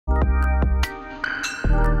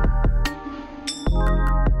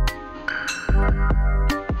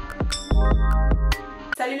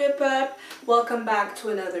Salut le peuple! Welcome back to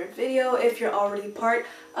another video. If you're already part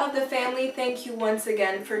of the family, thank you once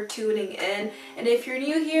again for tuning in. And if you're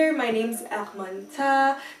new here, my name's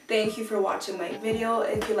Hermantha. Thank you for watching my video.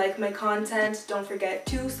 If you like my content, don't forget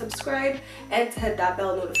to subscribe and to hit that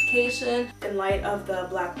bell notification. In light of the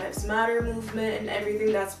Black Lives Matter movement and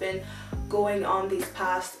everything that's been going on these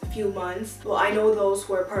past few months, well, I know those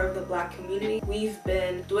who are part of the Black community, we've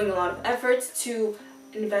been doing a lot of efforts to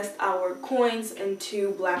invest our coins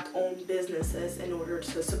into Black-owned businesses in order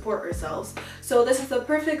to support ourselves. So this is the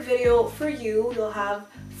perfect video for you. You'll have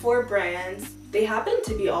 4 brands. They happen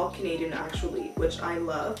to be all Canadian actually, which I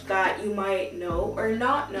love, that you might know or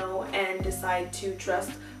not know and decide to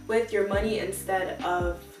trust with your money instead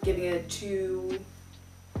of giving it to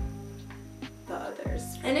the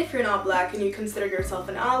others. And if you're not Black and you consider yourself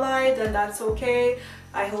an ally, then that's okay.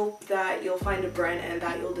 I hope that you'll find a brand and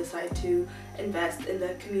that you'll decide to invest in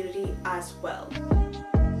the community as well.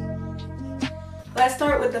 Let's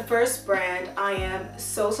start with the first brand. I am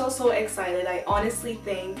so excited. I honestly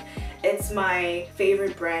think it's my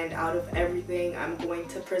favorite brand out of everything I'm going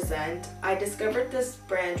to present. I discovered this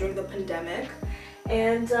brand during the pandemic,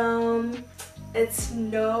 and it's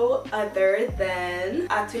no other than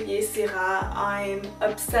Atelier SIRAH. I'm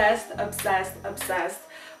obsessed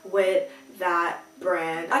with that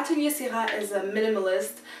brand. Atelier SIRAH is a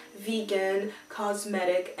minimalist, vegan,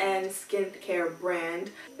 cosmetic, and skincare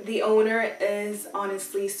brand. The owner is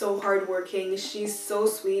honestly so hardworking. She's so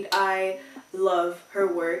sweet. I love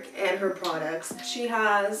her work and her products. She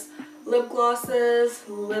has lip glosses,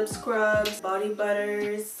 lip scrubs, body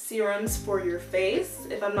butters, serums for your face,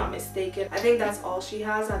 if I'm not mistaken. I think that's all she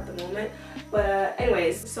has at the moment. But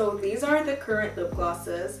anyways, so these are the current lip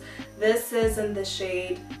glosses. This is in the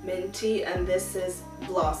shade Minty and this is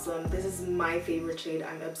Blossom. This is my favorite shade.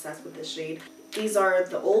 I'm obsessed with this shade. These are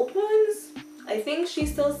the old ones. I think she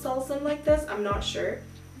still sells them like this. I'm not sure.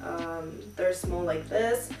 They're small like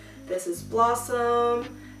this. This is Blossom.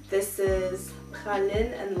 This is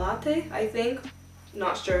Praline and Latte, I think.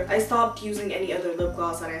 Not sure. I stopped using any other lip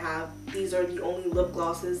gloss that I have. These are the only lip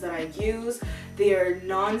glosses that I use. They are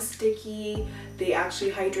non-sticky. They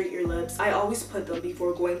actually hydrate your lips. I always put them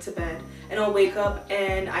before going to bed, and I'll wake up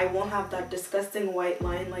and I won't have that disgusting white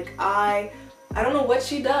line. Like I don't know what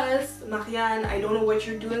she does, Marianne. I don't know what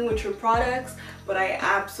you're doing with your products, but I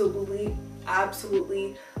absolutely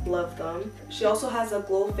love them. She also has a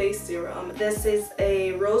glow face serum. This is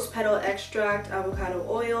a rose petal extract, avocado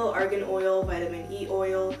oil, argan oil, vitamin E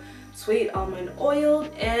oil, sweet almond oil,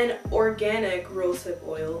 and organic rosehip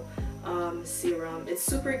oil serum. It's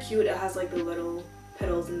super cute. It has like the little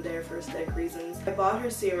petals in there for aesthetic reasons. I bought her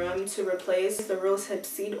serum to replace the rosehip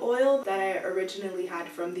seed oil that I originally had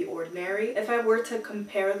from The Ordinary. If I were to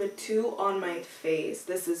compare the two on my face,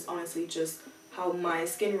 this is honestly just how my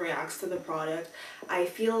skin reacts to the product. I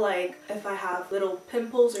feel like if I have little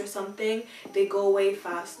pimples or something, they go away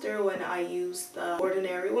faster when I use the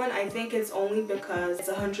Ordinary one. I think it's only because it's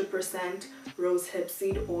 100% rosehip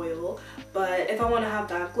seed oil, but if I want to have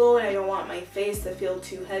that glow and I don't want my face to feel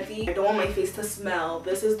too heavy, I don't want my face to smell,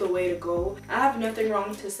 this is the way to go. I have nothing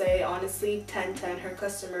wrong to say, honestly. 10/10. Her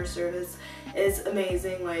customer service is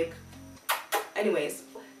amazing. Like, anyways,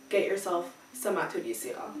 get yourself some Atelier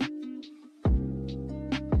SIRAH.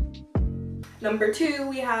 Number 2,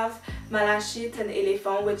 we have MALACHITE and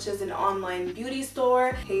ÉLÉPHANT, which is an online beauty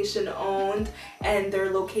store, Haitian owned, and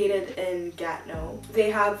they're located in Gatineau.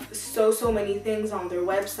 They have so many things on their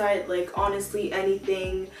website, like honestly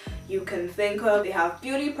anything you can think of. They have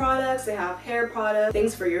beauty products, they have hair products,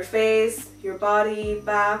 things for your face, your body,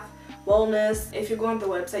 bath, wellness. If you go on the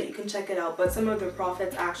website, you can check it out, but some of their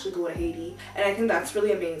profits actually go to Haiti, and I think that's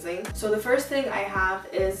really amazing. So the first thing I have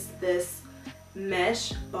is this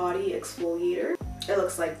mesh body exfoliator. It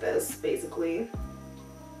looks like this basically.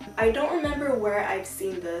 I don't remember where I've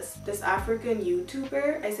seen this African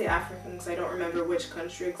YouTuber. I say African because I don't remember which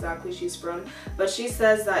country exactly she's from, but she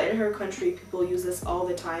says that in her country people use this all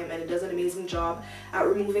the time and it does an amazing job at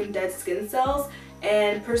removing dead skin cells.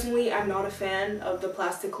 And personally, I'm not a fan of the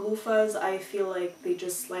plastic loofahs. I feel like they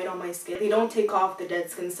just slide on my skin. They don't take off the dead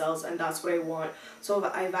skin cells, and that's what I want. So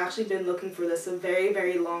I've actually been looking for this a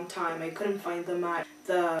very long time. I couldn't find them at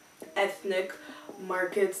the ethnic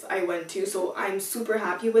markets I went to, so I'm super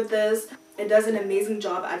happy with this. It does an amazing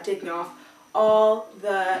job at taking off all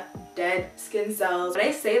the dead skin cells. When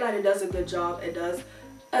I say that it does a good job, it does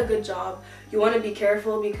a good job. You want to be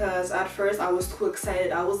careful because at first I was too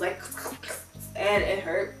excited. I was like and it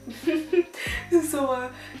hurt. So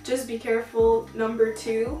just be careful. Number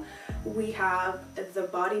 2, we have the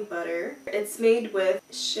body butter. It's made with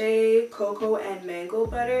shea, cocoa, and mango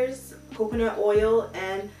butters, coconut oil,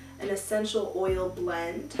 and an essential oil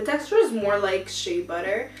blend. The texture is more like shea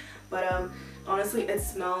butter, but honestly it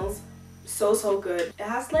smells so good. It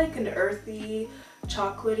has like an earthy,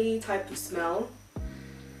 chocolatey type of smell,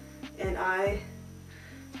 and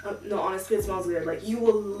no, honestly it smells good. Like, you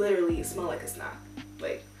will literally smell like a snack.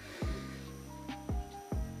 Like,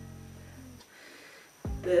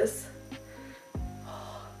 this,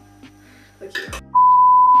 look here.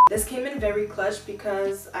 This came in very clutch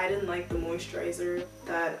because I didn't like the moisturizer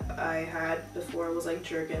that I had before. It was like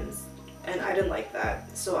Jergens, and I didn't like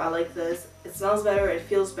that, so I like this. It smells better, it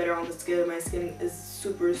feels better on the skin. My skin is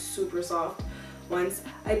super soft once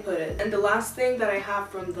I put it. And the last thing that I have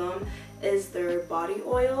from them is their body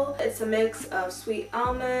oil. It's a mix of sweet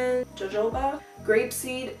almond, jojoba,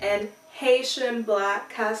 grapeseed, and Haitian black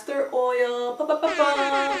castor oil. Let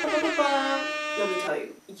me tell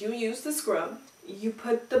you, you use the scrub, you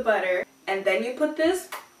put the butter, and then you put this,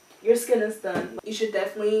 your skin is done. You should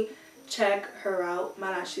definitely check her out,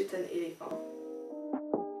 Malachite and Éléphant.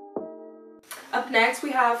 Up next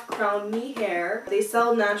we have Crown Me Hair. They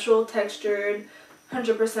sell natural, textured,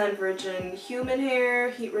 100% virgin human hair,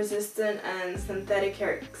 heat resistant, and synthetic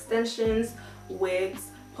hair extensions,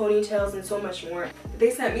 wigs, ponytails, and so much more. They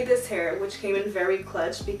sent me this hair, which came in very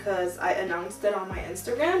clutch because I announced it on my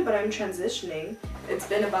Instagram, but I'm transitioning. It's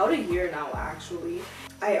been about a year now actually.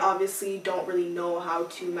 I obviously don't really know how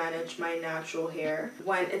to manage my natural hair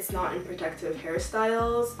when it's not in protective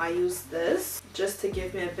hairstyles. I use this just to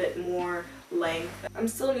give me a bit more length. I'm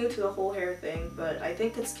still new to the whole hair thing, but I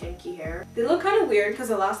think it's kinky hair. They look kind of weird because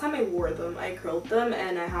the last time I wore them, I curled them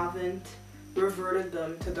and I haven't reverted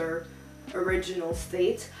them to their original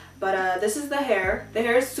state. But this is the hair. The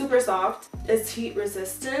hair is super soft. It's heat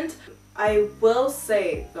resistant. I will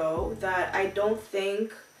say though that I don't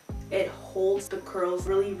think it holds the curls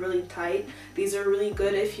really tight. These are really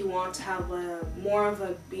good if you want to have more of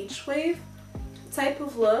a beach wave type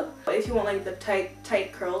of look. If you want like the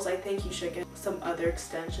tight curls, I think you should get some other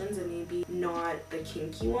extensions and maybe not the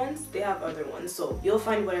kinky ones. They have other ones, so you'll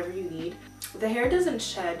find whatever you need. The hair doesn't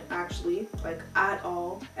shed actually, like at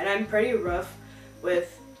all, and I'm pretty rough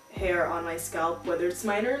with hair on my scalp, whether it's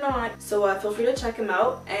mine or not. So feel free to check them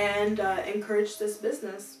out and encourage this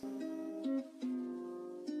business.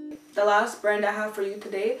 The last brand I have for you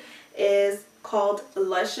today is called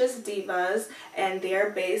Luscious Divas, and they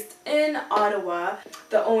are based in Ottawa.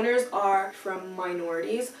 The owners are from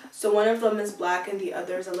minorities, so one of them is black and the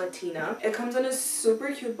other is a Latina. It comes in a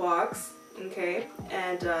super cute box, okay,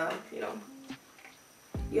 and you know,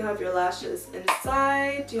 you have your lashes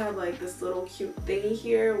inside. You have like this little cute thingy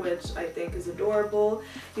here, which I think is adorable.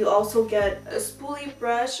 You also get a spoolie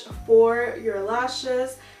brush for your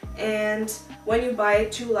lashes, and when you buy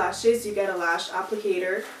 2 lashes, you get a lash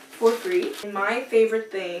applicator for free. And my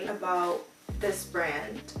favorite thing about this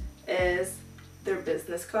brand is their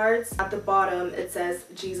business cards. At the bottom it says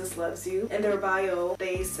Jesus loves you. In their bio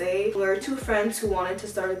they say, we're 2 friends who wanted to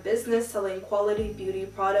start a business selling quality beauty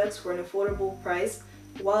products for an affordable price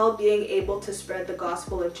while being able to spread the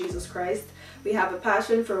gospel of Jesus Christ. We have a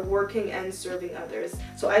passion for working and serving others.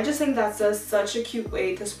 So I just think that's such a cute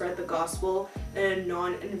way to spread the gospel in a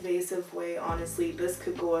non-invasive way. Honestly, this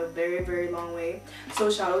could go a very long way.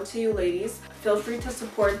 So shout out to you ladies. Feel free to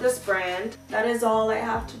support this brand. That is all I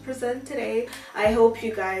have to present today. I hope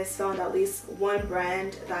you guys found at least one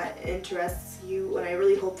brand that interests you, and I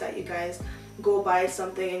really hope that you guys go buy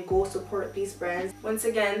something and go support these brands. Once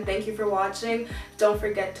again, thank you for watching. Don't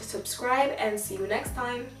forget to subscribe and see you next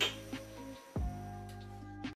time.